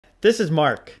This is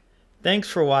Mark. Thanks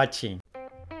for watching.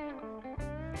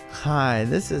 Hi,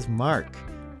 this is Mark.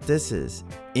 This is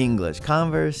English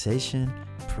Conversation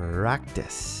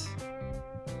Practice.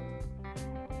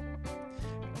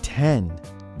 10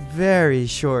 very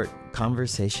short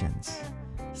conversations.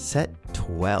 Set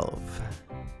 12.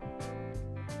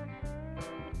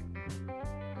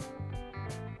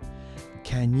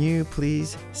 Can you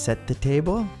please set the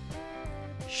table?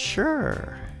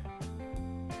 Sure.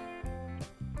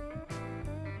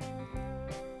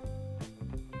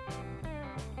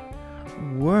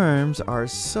 Worms are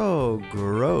so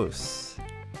gross.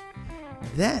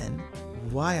 Then,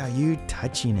 why are you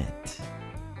touching it?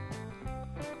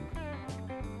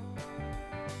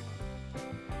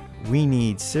 We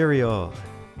need cereal.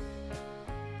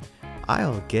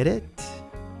 I'll get it.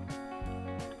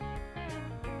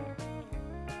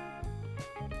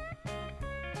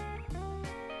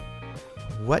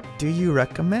 What do you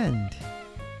recommend?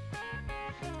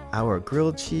 Our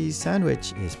grilled cheese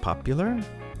sandwich is popular.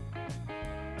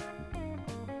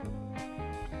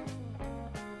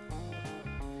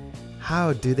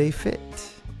 How do they fit?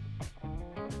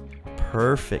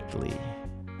 Perfectly.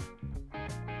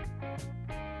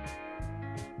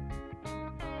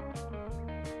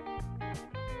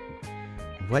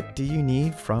 What do you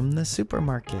need from the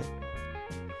supermarket?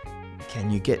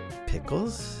 Can you get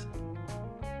pickles?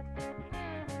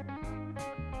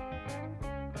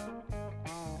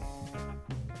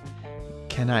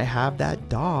 Can I have that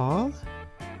doll?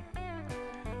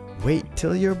 Wait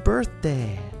till your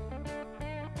birthday.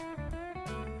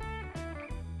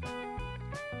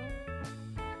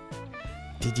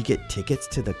 Did you get tickets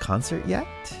to the concert yet?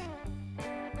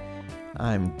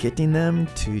 I'm getting them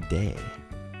today.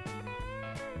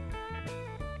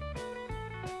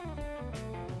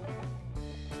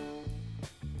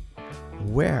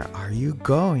 Where are you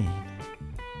going?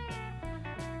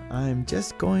 I'm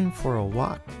just going for a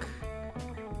walk.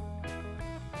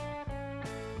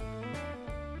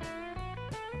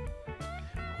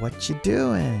 What you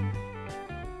doing?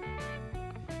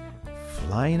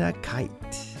 Flying a kite.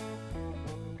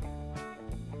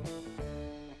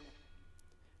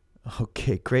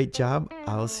 Okay, great job.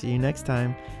 I'll see you next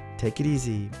time. Take it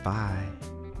easy. Bye.